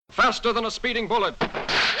Faster than a speeding bullet.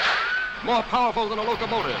 More powerful than a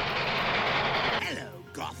locomotive. Hello,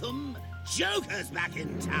 Gotham. Joker's back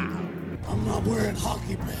in town. I'm not wearing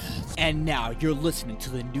hockey pads. And now you're listening to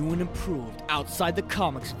the new and improved Outside the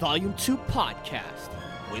Comics Volume 2 podcast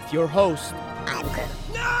with your host, I'm Groot.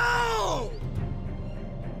 No!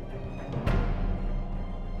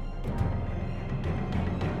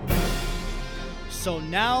 So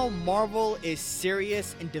now Marvel is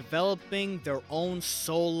serious in developing their own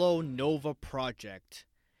solo Nova project.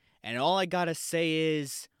 And all I gotta say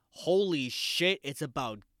is, holy shit, it's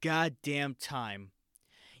about goddamn time.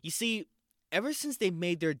 You see, ever since they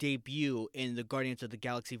made their debut in the Guardians of the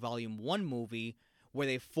Galaxy Volume 1 movie, where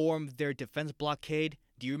they formed their defense blockade,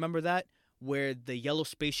 do you remember that? Where the yellow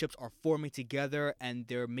spaceships are forming together and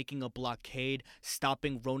they're making a blockade,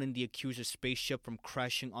 stopping Ronan the Accuser's spaceship from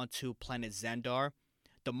crashing onto planet Xandar.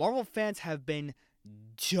 The Marvel fans have been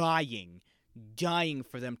dying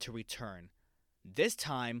for them to return. This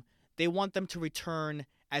time, they want them to return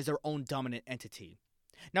as their own dominant entity.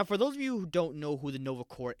 Now, for those of you who don't know who the Nova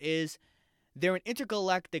Corps is, they're an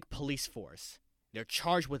intergalactic police force. They're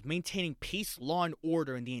charged with maintaining peace, law, and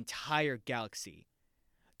order in the entire galaxy.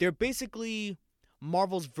 They're basically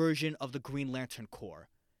Marvel's version of the Green Lantern Corps,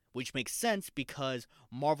 which makes sense because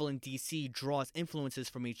Marvel and DC draws influences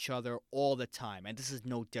from each other all the time, and this is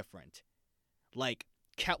no different. Like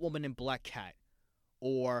Catwoman and Black Cat,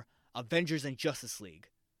 or Avengers and Justice League,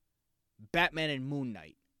 Batman and Moon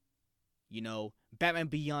Knight, Batman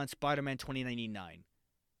Beyond Spider-Man 2099.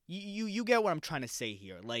 You get what I'm trying to say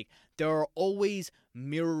here. Like, there are always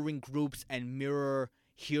mirroring groups and mirror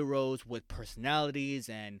heroes with personalities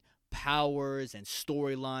and powers and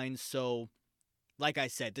storylines, so like I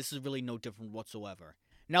said, this is really no different whatsoever.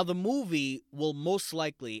 Now, the movie will most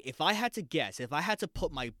likely, if I had to guess, if I had to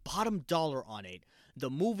put my bottom dollar on it,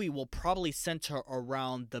 the movie will probably center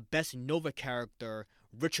around the best Nova character,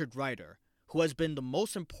 Richard Rider, who has been the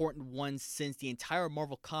most important one since the entire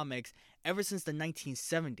Marvel Comics ever since the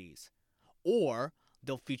 1970s. Or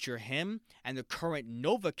they'll feature him and the current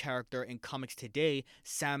Nova character in comics today,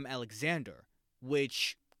 Sam Alexander,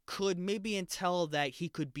 which could maybe entail that he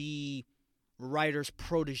could be Rider's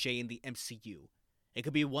protege in the MCU. It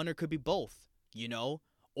could be one or it could be both,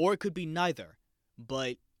 or it could be neither.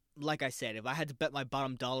 But like I said, if I had to bet my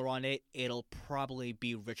bottom dollar on it, it'll probably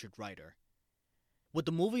be Richard Rider. With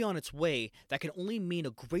the movie on its way, that can only mean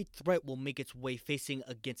a great threat will make its way facing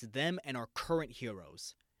against them and our current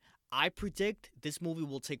heroes. I predict this movie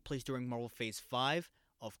will take place during Marvel Phase 5,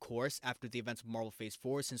 of course, after the events of Marvel Phase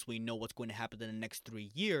 4, since we know what's going to happen in the next 3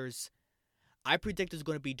 years. I predict it's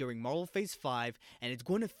going to be during Marvel Phase 5, and it's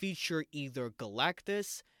going to feature either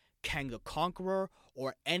Galactus, Kang the Conqueror,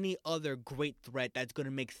 or any other great threat that's going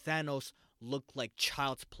to make Thanos look like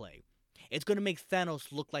child's play. It's going to make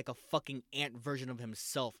Thanos look like a fucking ant version of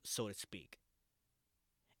himself, so to speak.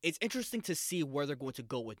 It's interesting to see where they're going to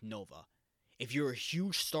go with Nova. If you're a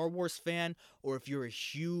huge Star Wars fan, or if you're a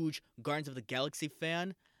huge Guardians of the Galaxy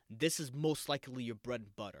fan, this is most likely your bread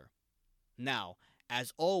and butter. Now,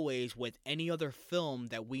 as always, with any other film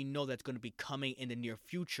that we know that's going to be coming in the near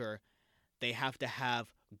future, they have to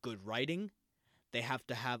have good writing, they have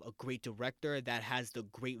to have a great director that has the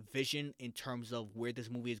great vision in terms of where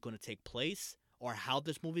this movie is going to take place, or how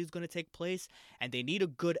this movie is going to take place, and they need a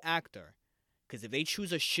good actor. Because if they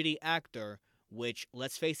choose a shitty actor, which,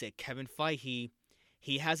 let's face it, Kevin Feige,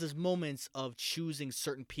 he has his moments of choosing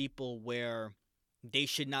certain people where they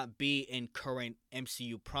should not be in current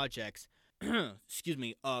MCU projects. Excuse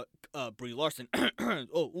me, Brie Larson.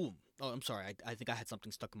 I'm sorry, I think I had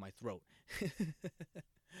something stuck in my throat.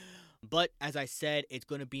 But, as I said, it's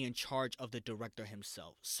going to be in charge of the director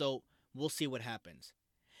himself, so we'll see what happens.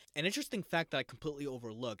 An interesting fact that I completely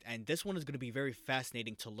overlooked, and this one is going to be very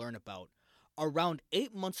fascinating to learn about. Around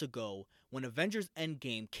 8 months ago, when Avengers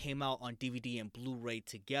Endgame came out on DVD and Blu-ray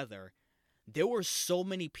together, there were so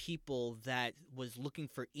many people that was looking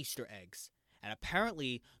for Easter eggs. And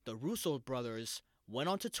apparently, the Russo brothers went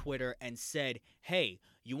onto Twitter and said, hey,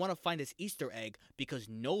 you want to find this Easter egg because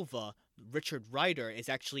Nova, Richard Rider, is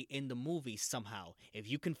actually in the movie somehow. If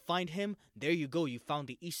you can find him, there you go, you found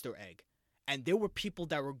the Easter egg. And there were people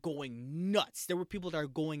that were going nuts. There were people that are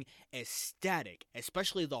going ecstatic,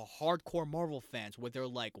 especially the hardcore Marvel fans, where they're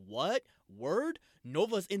like, what? Word?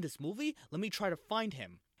 Nova's in this movie? Let me try to find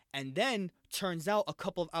him. And then, turns out a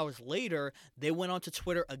couple of hours later, they went onto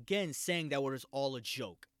Twitter again saying that it was all a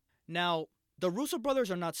joke. Now, the Russo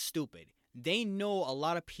brothers are not stupid. They know a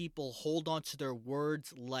lot of people hold on to their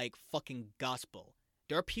words like fucking gospel.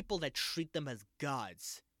 There are people that treat them as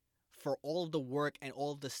gods for all of the work and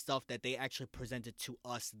all of the stuff that they actually presented to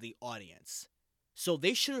us, the audience. So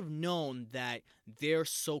they should have known that their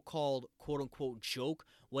so-called quote-unquote joke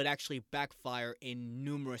would actually backfire in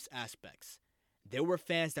numerous aspects. There were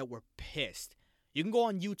fans that were pissed. You can go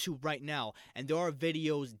on YouTube right now, and there are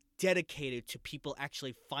videos dedicated to people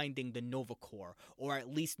actually finding the Nova Corps, or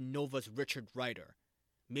at least Nova's Richard Rider.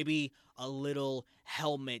 Maybe a little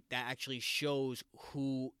helmet that actually shows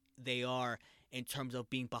who they are in terms of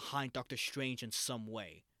being behind Doctor Strange in some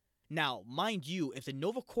way. Now, mind you, if the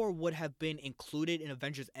Nova Corps would have been included in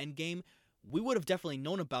Avengers Endgame, we would have definitely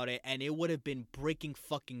known about it, and it would have been breaking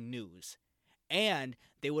fucking news. And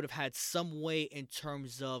they would have had some way in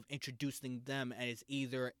terms of introducing them as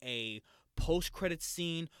either a post-credit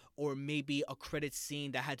scene or maybe a credit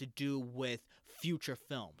scene that had to do with future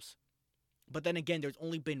films. But then again, there's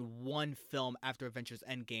only been one film after Avengers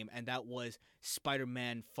Endgame, and that was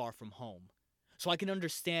Spider-Man Far From Home. So I can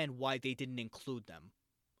understand why they didn't include them.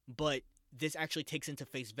 But this actually takes into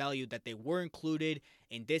face value that they were included.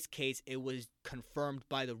 In this case, it was confirmed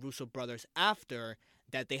by the Russo brothers after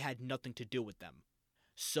that they had nothing to do with them.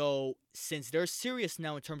 So, since they're serious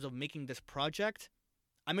now in terms of making this project,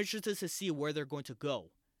 I'm interested to see where they're going to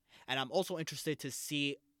go. And I'm also interested to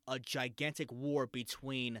see a gigantic war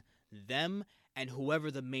between them and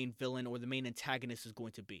whoever the main villain or the main antagonist is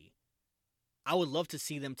going to be. I would love to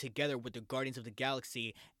see them together with the Guardians of the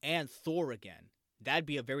Galaxy and Thor again. That'd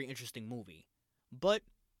be a very interesting movie. But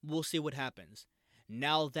we'll see what happens.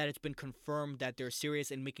 Now that it's been confirmed that they're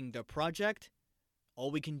serious in making their project,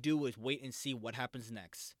 all we can do is wait and see what happens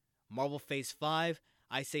next. Marvel Phase 5,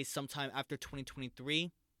 I say sometime after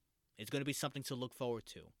 2023, it's going to be something to look forward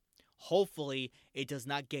to. Hopefully, it does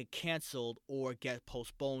not get canceled or get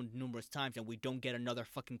postponed numerous times and we don't get another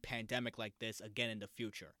fucking pandemic like this again in the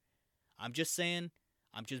future. I'm just saying,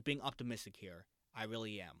 I'm just being optimistic here. I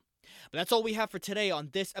really am. But that's all we have for today on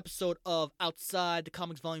this episode of Outside the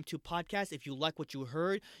Comics Volume 2 podcast. If you like what you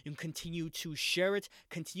heard, you can continue to share it.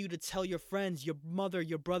 Continue to tell your friends, your mother,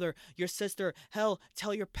 your brother, your sister. Hell,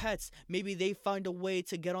 tell your pets. Maybe they find a way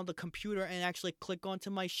to get on the computer and actually click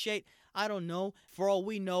onto my shit. I don't know. For all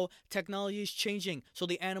we know, technology is changing, so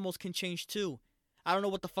the animals can change too. I don't know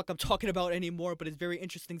what the fuck I'm talking about anymore, but it's very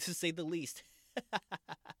interesting to say the least.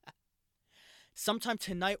 Sometime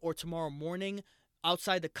tonight or tomorrow morning,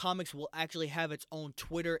 Outside the Comics will actually have its own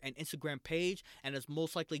Twitter and Instagram page, and it's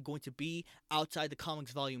most likely going to be Outside the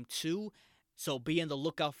Comics Volume 2, so be on the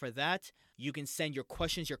lookout for that. You can send your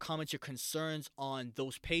questions, your comments, your concerns on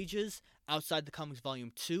those pages. Outside the Comics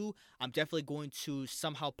Volume 2, I'm definitely going to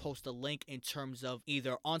somehow post a link in terms of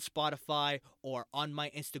either on Spotify or on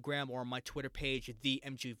my Instagram or my Twitter page, The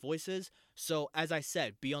MG Voices. So, as I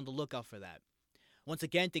said, be on the lookout for that. Once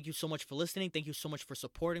again, thank you so much for listening. Thank you so much for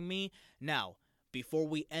supporting me. Now, before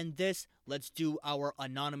we end this, let's do our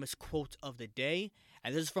anonymous quote of the day.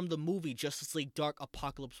 And this is from the movie Justice League Dark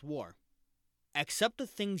Apocalypse War. Accept the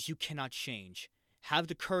things you cannot change. Have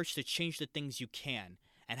the courage to change the things you can.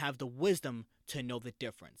 And have the wisdom to know the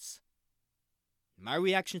difference. My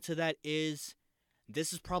reaction to that is,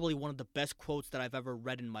 this is probably one of the best quotes that I've ever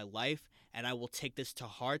read in my life. And I will take this to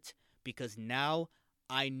heart because now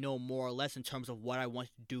I know more or less in terms of what I want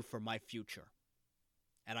to do for my future.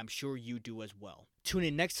 And I'm sure you do as well. Tune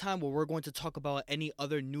in next time where we're going to talk about any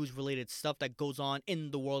other news-related stuff that goes on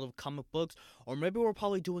in the world of comic books. Or maybe we're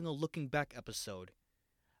probably doing a looking back episode.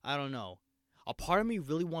 I don't know. A part of me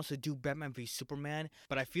really wants to do Batman v Superman,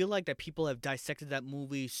 but I feel like that people have dissected that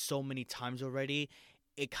movie so many times already,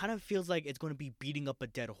 it kind of feels like it's going to be beating up a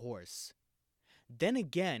dead horse. Then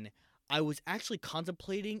again, I was actually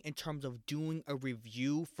contemplating in terms of doing a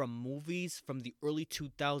review from movies from the early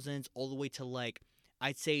 2000s all the way to like,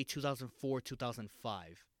 I'd say 2004,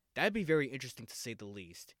 2005. That'd be very interesting to say the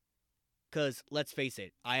least. Because, let's face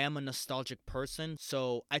it, I am a nostalgic person,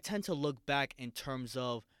 so I tend to look back in terms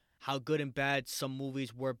of how good and bad some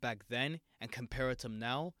movies were back then and compare it to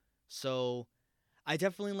now. So, I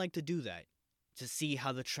definitely like to do that, to see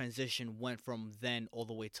how the transition went from then all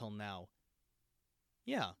the way till now.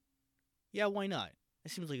 Yeah, why not? It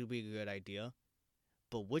seems like it would be a good idea.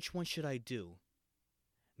 But which one should I do?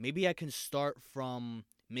 Maybe I can start from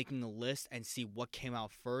making a list and see what came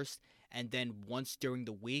out first, and then once during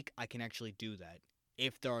the week, I can actually do that,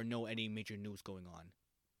 if there are any major news going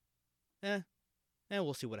on.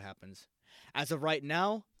 We'll see what happens. As of right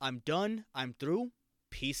now, I'm done, I'm through,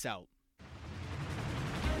 peace out.